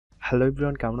Hello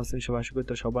everyone, কেমন আছেন সবাই? আশা করি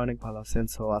তো সবাই অনেক ভালো আছেন।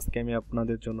 সো আজকে আমি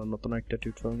আপনাদের জন্য নতুন একটা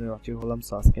টিউটোরিয়াল নিয়ে হাজির হলাম।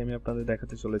 সো আজকে আমি আপনাদের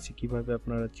দেখাতে চলেছি কিভাবে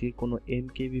আপনারা যে কোনো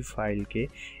MKV ফাইলকে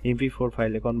MP4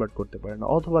 ফাইলে কনভার্ট করতে পারেন,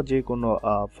 অথবা যে কোনো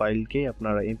ফাইলকে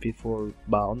আপনারা MP4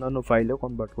 বা অন্যান্য ফাইলেও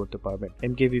কনভার্ট করতে পারবেন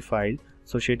MKV ফাইল।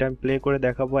 সো সেটা আমি প্লে করে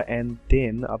দেখাবো, অ্যান্ড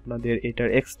দেন আপনাদের এটার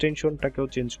এক্সটেনশনটাকেও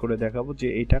চেঞ্জ করে দেখাবো যে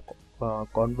এটা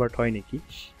কনভার্ট হয় নাকি।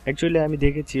 অ্যাকচুয়ালি আমি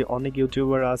দেখেছি অনেক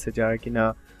ইউটিউবার আছে যারা কিনা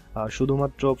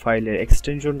শুধুমাত্র ফাইলের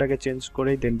এক্সটেনশনটাকে চেঞ্জ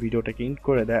করে দেন ভিডিওটাকে ইন্ড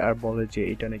করে দেয় আর বলে যে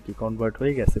এটা নাকি কনভার্ট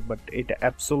হয়ে গেছে, বাট এটা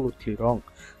অ্যাবসলিউটলি রং।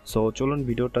 সো চলুন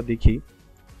ভিডিওটা দেখি।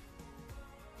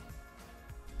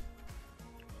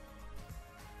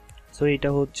 সো এটা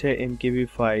হচ্ছে MKV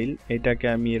ফাইল, এটাকে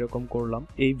আমি এরকম করলাম।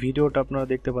 এই ভিডিওটা আপনারা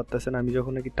দেখতে পাচ্ছেন, আমি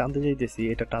যখন নাকি টানতে যাইতেছি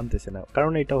এটা টানতেছে না,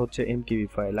 কারণ এটা হচ্ছে MKV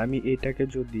ফাইল। আমি এটাকে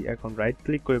যদি এখন রাইট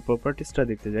ক্লিক করে প্রপার্টিসটা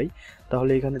দেখতে যাই,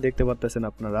 তাহলে এখানে দেখতে পাচ্ছেন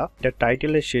আপনারা এটা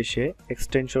টাইটেলের শেষে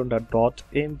এক্সটেনশনটা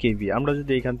 .mkv। আমরা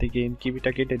যদি এখান থেকে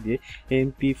MKVটা কেটে দিয়ে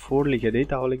MP4 লিখে দিই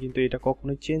তাহলে কিন্তু এটা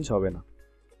কখনোই চেঞ্জ হবে না।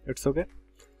 It's okay.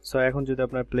 সো এখন যদি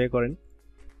আপনারা প্লে করেন,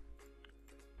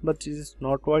 but it is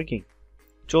not working.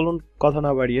 চলুন কথা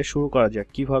না বাড়িয়ে শুরু করা যাক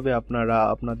কিভাবে আপনারা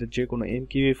আপনাদের যে কোনো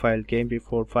MKV ফাইলকে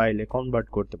MP4 ফাইলে কনভার্ট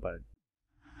করতে পারেন।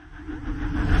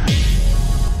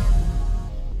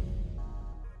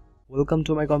 Welcome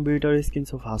to my computer screen.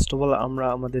 So first of all আমরা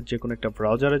আমাদের যে কোনো একটা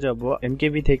ব্রাউজারে যাব।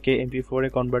 MKV থেকে MP4 এ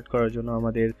কনভার্ট করার জন্য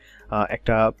আমাদের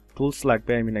একটা টুলস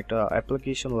লাগবে, একটা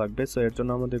অ্যাপ্লিকেশন লাগবে। সো এর জন্য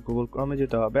আমাদের গুগল ক্রমে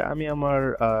যেতে হবে।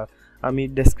 আমি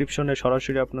ডেসক্রিপশনে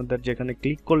সরাসরি আপনাদের যেখানে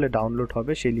ক্লিক করলে ডাউনলোড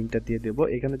হবে সেই লিঙ্কটা দিয়ে দেবো।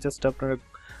 এখানে জাস্ট আপনারা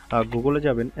গুগলে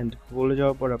যাবেন, অ্যান্ড গুগলে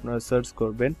যাওয়ার পর আপনারা সার্চ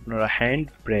করবেন আপনারা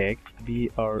HandBrake,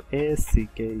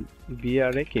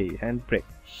 BRAK HandBrake।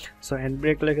 So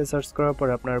HandBrake লিখে সার্চ করার পর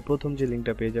আপনারা প্রথম যে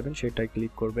লিঙ্কটা পেয়ে যাবেন সেটাই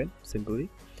ক্লিক করবেন সিম্পলি,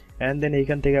 অ্যান্ড দেন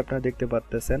এইখান থেকে আপনারা দেখতে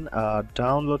পাচ্ছেন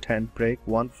download HandBrake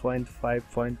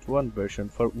 1.5.1 version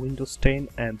for Windows 10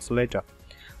 and later।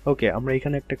 ওকে, আমরা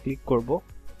এখানে একটা ক্লিক করব,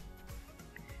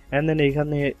 অ্যান্ড দেন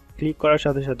এইখানে ক্লিক করার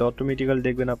সাথে সাথে অটোমেটিক্যালি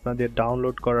দেখবেন আপনাদের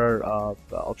ডাউনলোড করার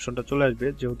অপশনটা চলে আসবে।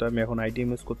 যেহেতু আমি এখন IDM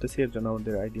ইউজ করতেছি এর জন্য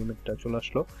আমাদের IDM-টা চলে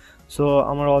আসলো। সো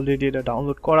আমার অলরেডি এটা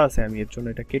ডাউনলোড করা আছে, আমি এর জন্য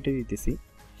এটা কেটে দিতেছি।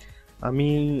 আমি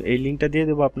এই লিঙ্কটা দিয়ে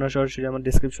দেবো, আপনারা সরাসরি আমার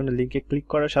ডেসক্রিপশনে লিঙ্কে ক্লিক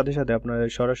করার সাথে সাথে আপনারা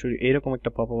সরাসরি এরকম একটা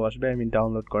পপআপ আসবে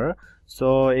ডাউনলোড করার। সো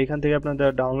এখান থেকে আপনাদের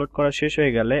ডাউনলোড করা শেষ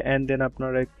হয়ে গেলে অ্যান্ড দেন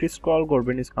আপনারা একটু স্ক্রল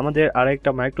করবেন। আমাদের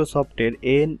আরেকটা মাইক্রোসফটের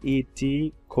NET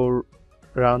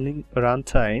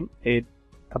Runtime এই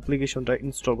অ্যাপ্লিকেশনটা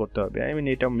ইনস্টল করতে হবে।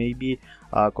 এটা মেবি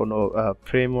কোনো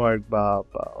ফ্রেমওয়ার্ক বা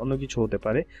অন্য কিছু হতে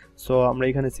পারে। সো আমরা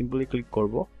এখানে সিম্পলি ক্লিক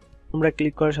করব। আমরা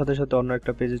ক্লিক করার সাথে সাথে অন্য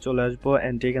একটা পেজে চলে আসবো,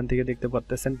 অ্যান্ড এখান থেকে দেখতে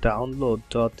পাচ্ছেন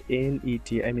download.net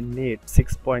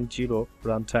 6.0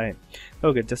 Runtime।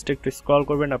 ওকে, জাস্ট একটু স্ক্রল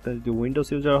করবেন। আপনি যদি উইন্ডোজ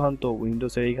ইউজার হন তো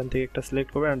উইন্ডোজের এইখান থেকে একটা সিলেক্ট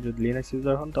করবেন, আর যদি লিনাক্স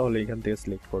ইউজার হন তাহলে এখান থেকে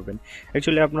সিলেক্ট করবেন।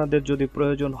 অ্যাকচুয়ালি আপনাদের যদি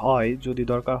প্রয়োজন হয়, যদি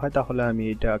দরকার হয়, তাহলে আমি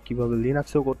এটা কিভাবে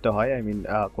লিনাক্সেও করতে হয়,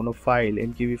 কোনো ফাইল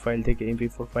MKV ফাইল থেকে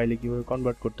MP4 ফাইলে কিভাবে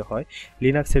কনভার্ট করতে হয়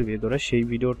লিনাক্সের ভেতরে, সেই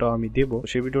ভিডিওটাও আমি দেবো।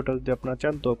 সেই ভিডিওটা যদি আপনারা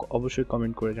চান তো অবশ্যই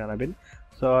কমেন্ট করে জানাবেন।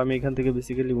 সো আমি এখান থেকে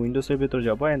বেসিক্যালি উইন্ডোজের ভেতর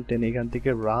যাবো, অ্যান্ড দেন এখান থেকে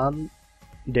রান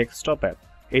ডেস্কটপ অ্যাপ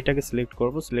এটাকে সিলেক্ট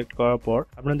করব। সিলেক্ট করার পর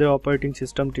আপনাদের অপারেটিং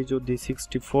সিস্টেমটি যদি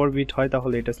 64 বিট হয়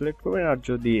তাহলে এটা সিলেক্ট করবেন, আর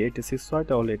যদি 86 হয়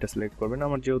তাহলে এটা সিলেক্ট করবেন।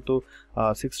 আমার যেহেতু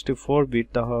 64 বিট,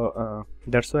 তাহলে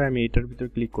দ্যাটস ওয়াই আমি এটার ভিতরে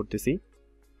ক্লিক করতেছি।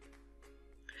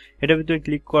 এটার ভিতরে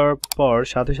ক্লিক করার পর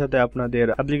সাথে সাথে আপনাদের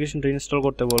অ্যাপ্লিকেশনটা ইনস্টল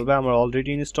করতে বলবে। আমার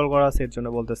অলরেডি ইনস্টল করা আছে, এর জন্য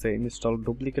বলতেছে ইনস্টল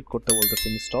ডুপ্লিকেট করতে বলতেছে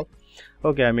ইনস্টল।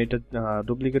 ওকে, আমি এটা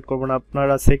ডুপ্লিকেট করব না।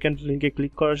 আপনারা সেকেন্ড লিঙ্কে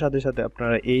ক্লিক করার সাথে সাথে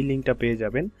আপনারা এই লিঙ্কটা পেয়ে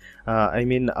যাবেন।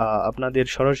 আপনাদের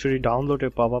সরাসরি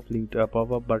ডাউনলোডের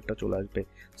পপআপ বারটা চলে আসবে।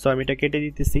 সো আমি এটা কেটে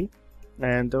দিতেছি,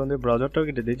 অ্যান্ড আমাদের ব্রাউজারটাও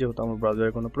কেটে দিই যেহেতু আমার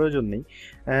ব্রাউজারের কোনো প্রয়োজন নেই।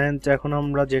 অ্যান্ড এখন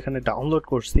আমরা যেখানে ডাউনলোড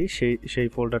করছি সেই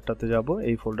ফোল্ডারটাতে যাব,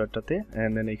 এই ফোল্ডারটাতে,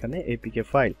 অ্যান্ড দেন এখানে APK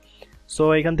ফাইল। সো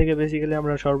এখান থেকে বেসিক্যালি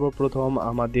আমরা সর্বপ্রথম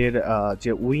আমাদের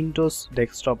যে উইন্ডোজ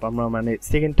ডেস্কটপ আমরা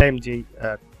সেকেন্ড টাইম যেই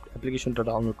অ্যাপ্লিকেশনটা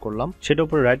ডাউনলোড করলাম সেটার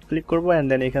উপর রাইট ক্লিক করব, অ্যান্ড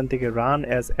দেন এখান থেকে রান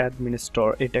অ্যাজ অ্যাডমিনিস্টর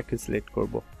এটাকে সিলেক্ট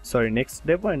করব। নেক্সট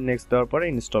দেবো, অ্যান্ড নেক্সট দেওয়ার পরে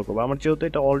ইনস্টল করবো। আমার যেহেতু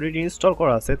এটা অলরেডি ইনস্টল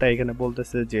করা আছে তাই এখানে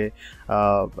বলতেছে যে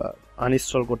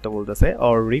আনইনস্টল করতে বলতেছে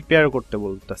আর রিপেয়ার করতে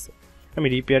বলতেছে। আমি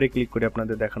রিপেয়ারে ক্লিক করি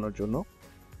আপনাদের দেখানোর জন্য।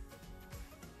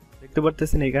 দেখতে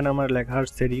পারতেছেন এখানে আমার লেখা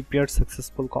আসছে রিপেয়ার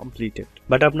সাকসেসফুল কমপ্লিটেড,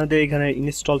 বাট আপনাদের এখানে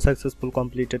ইনস্টল সাকসেসফুল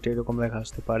কমপ্লিটেড এরকম লেখা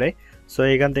আসতে পারে। সো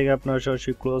এখান থেকে আপনারা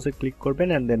সরাসরি ক্লোজে ক্লিক করবেন,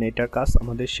 অ্যান্ড দেন এটার কাজ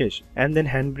আমাদের শেষ। অ্যান্ড দেন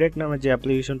HandBrake নামে যে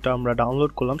অ্যাপ্লিকেশনটা আমরা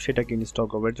ডাউনলোড করলাম সেটাকে ইনস্টল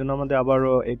করবো। এর জন্য আমাদের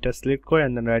আবারও এটা সিলেক্ট করে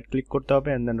অ্যান্ড দেন রাইট ক্লিক করতে হবে,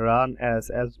 অ্যান্ড দেন রান অ্যাজ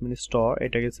অ্যাডমিনিস্টর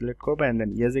এটাকে সিলেক্ট করবো, অ্যান্ড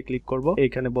দেন ইয়েসে ক্লিক করবো।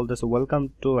 এখানে বলতেছে ওয়েলকাম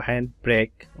টু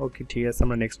HandBrake। ওকে, ঠিক আছে,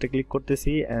 আমরা নেক্সটে ক্লিক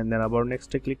করতেছি, অ্যান্ড দেন আবার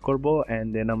নেক্সটে ক্লিক করবো, অ্যান্ড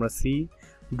দেন আমরা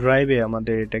ড্রাইভে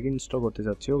আমাদের এটাকে ইনস্টল করতে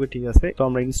যাচ্ছি। ওকে, ঠিক আছে। তো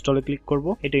আমরা ইনস্টলে ক্লিক করব,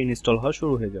 এটা ইনস্টল হওয়া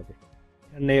শুরু হয়ে যাবে।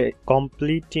 এখানে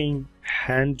completing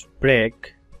Handbrake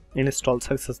install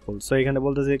successful. So এখানে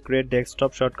বলতেছে ক্রিয়েট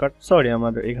ডেস্কটপ শর্টকাট। সরি,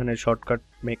 আমার এখানে শর্টকাট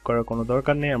মেক করার কোনো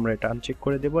দরকার নেই, আমরা এটা আনচেক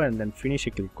করে দেবো এন্ড দেন ফিনিশে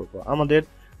ক্লিক করব। আমাদের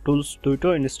টুলস দুটো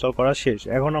ইনস্টল করা শেষ।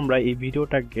 এখন আমরা এই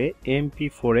ভিডিওটাকে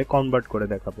MP4 এ কনভার্ট করে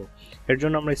দেখাবো। এর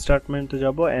জন্য আমরা স্টার্ট মেনুতে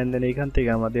যাব এন্ড দেন এখান থেকে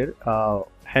আমাদের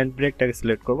হ্যান্ডব্রেকটাকে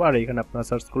সিলেক্ট করব। আর এখানে আপনারা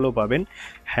সার্চ করলেও পাবেন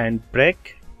হ্যান্ডব্রেক।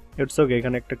 ইটস ওকে,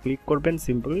 এখানে একটা ক্লিক করবেন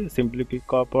সিম্পলি ক্লিক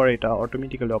করার পর এটা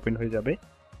অটোমেটিক্যালি ওপেন হয়ে যাবে।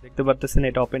 দেখতে পাচ্ছেন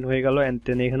এটা ওপেন হয়ে গেল এন্ড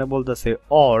দেন এখানে বলতেছে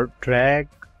or drag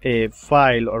A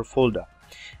file or folder.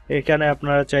 এখানে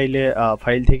আপনারা চাইলে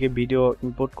ফাইল থেকে ভিডিও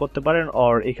ইম্পোর্ট করতে পারেন,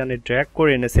 অর এখানে ড্র্যাগ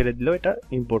করে এনে ছেড়ে দিলেও এটা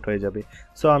ইম্পোর্ট হয়ে যাবে।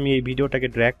 সো আমি এই ভিডিওটাকে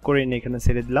ড্র্যাগ করে এনে এখানে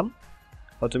ছেড়ে দিলাম,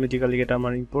 অটোমেটিক্যালি এটা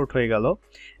আমার ইম্পোর্ট হয়ে গেল।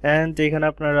 এন্ড এখানে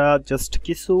আপনারা জাস্ট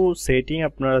কিছু সেটিং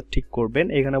আপনারা ঠিক করবেন।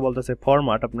 এখানে বলতেছে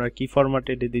ফরম্যাট, আপনারা কি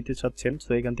ফরম্যাটে এটা দিতে চাচ্ছেন। সো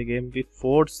এখান থেকে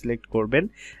MP4 সিলেক্ট করবেন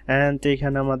এন্ড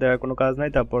এখানে আমাদের আর কোনো কাজ নাই।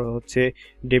 তারপর হচ্ছে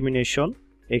ডেমিনেশন,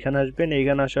 এখানে আসবেন।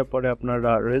 এখানে আসার পরে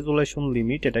আপনারা রেজুলেশন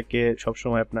লিমিট, এটাকে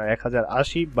সবসময় আপনার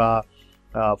 1080 বা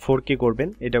 4K করবেন,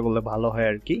 এটা করলে ভালো হয়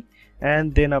আর কি। এন্ড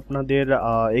দেন আপনাদের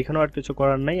এখানেও আর কিছু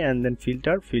করার নাই। এন্ড দেন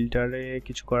ফিল্টারে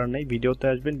কিছু করার নাই। ভিডিওতে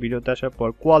আসবেন, ভিডিওতে আসার পর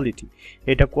কোয়ালিটি,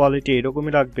 এটা কোয়ালিটি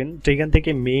এরকমই রাখবেন। যেখান থেকে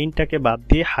মেইনটাকে বাদ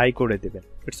দিয়ে হাই করে দেবেন।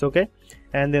 It's okay.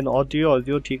 And then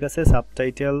audio ঠিক আছে,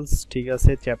 সাবটাইটেলস ঠিক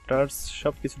আছে, চ্যাপ্টার্স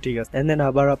সব কিছু ঠিক আছে। এন্ড দেন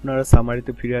আবার আপনারা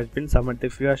সামারিতে ফিরে আসবেন। সামারিতে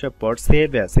ফিরে আসার পর সেভ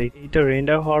অ্যাস, এইটা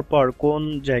রেন্ডার হওয়ার পর কোন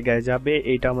জায়গায় যাবে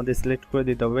এটা আমাদের সিলেক্ট করে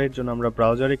দিতে হবে। এর জন্য আমরা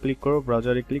ব্রাউজারে ক্লিক করব।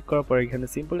 ব্রাউজারে ক্লিক করার পর এখানে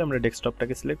সিম্পলি আমরা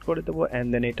ডেস্কটপটাকে সিলেক্ট করে দেবো এন্ড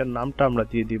দেন এটার নামটা আমরা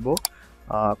দিয়ে দিব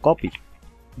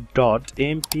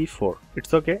copy.mp4।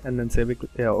 It's okay. And then save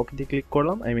ওকে দিয়ে ক্লিক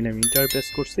করলাম। আমি ইন্টার প্রেস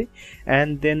করছি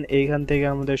এন্ড দেন এইখান থেকে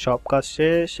আমাদের সব কাজ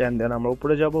শেষ। এন্ড দেন আমরা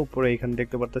উপরে যাব। উপরে এখানে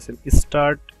দেখতে পাচ্ছেন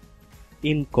স্টার্ট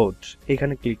ইনকোড,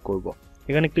 এখানে ক্লিক করব।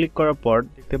 এখানে ক্লিক করার পর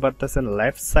দেখতে পাচ্ছেন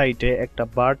লেফট সাইডে একটা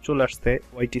বার চলে আসছে,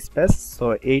 হোয়াইট স্পেস। সো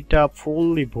এইটা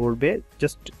ফুললি ভরবে,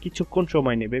 জাস্ট কিছুক্ষণ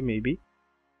সময় নেবে মেবি।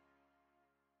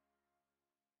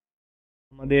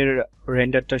 আমাদের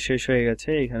রেন্ডারটা শেষ হয়ে গেছে,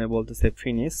 এখানে বলতেছে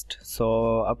ফিনিশড। সো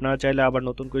আপনারা চাইলে আবার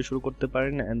নতুন করে শুরু করতে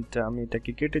পারেন। এন্ড আমি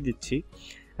এটাকে কেটে দিচ্ছি।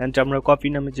 এন্ড আমরা কপি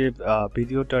নামে যে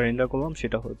ভিডিওটা রেন্ডার করলাম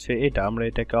সেটা হচ্ছে এটা। আমরা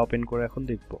এটাকে ওপেন করে এখন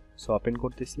দেখব। সো ওপেন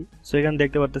করতেছি। সো এখানে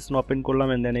দেখতে পাচ্ছেন ওপেন করলাম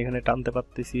এন্ড দেন এখানে টানতে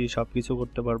পারতেছি, সবকিছু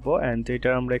করতে পারবো। এন্ড এটা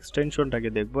আমরা এক্সটেনশনটাকে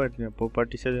দেখবো।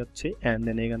 প্রপার্টিসে যাচ্ছি এন্ড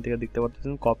দেন এখান থেকে দেখতে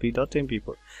পাচ্ছেন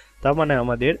copy.mp4। তার মানে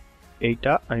আমাদের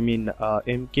এইটা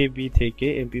MKV থেকে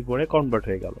MP4 এ কনভার্ট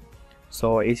হয়ে গেল। সো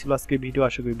এই ছিল আজকের ভিডিও।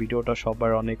 আশা করি ভিডিওটা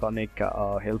সবার অনেক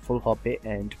হেল্পফুল হবে।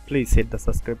 And please hit the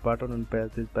subscribe button and press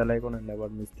this bell icon and never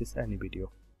miss this any video.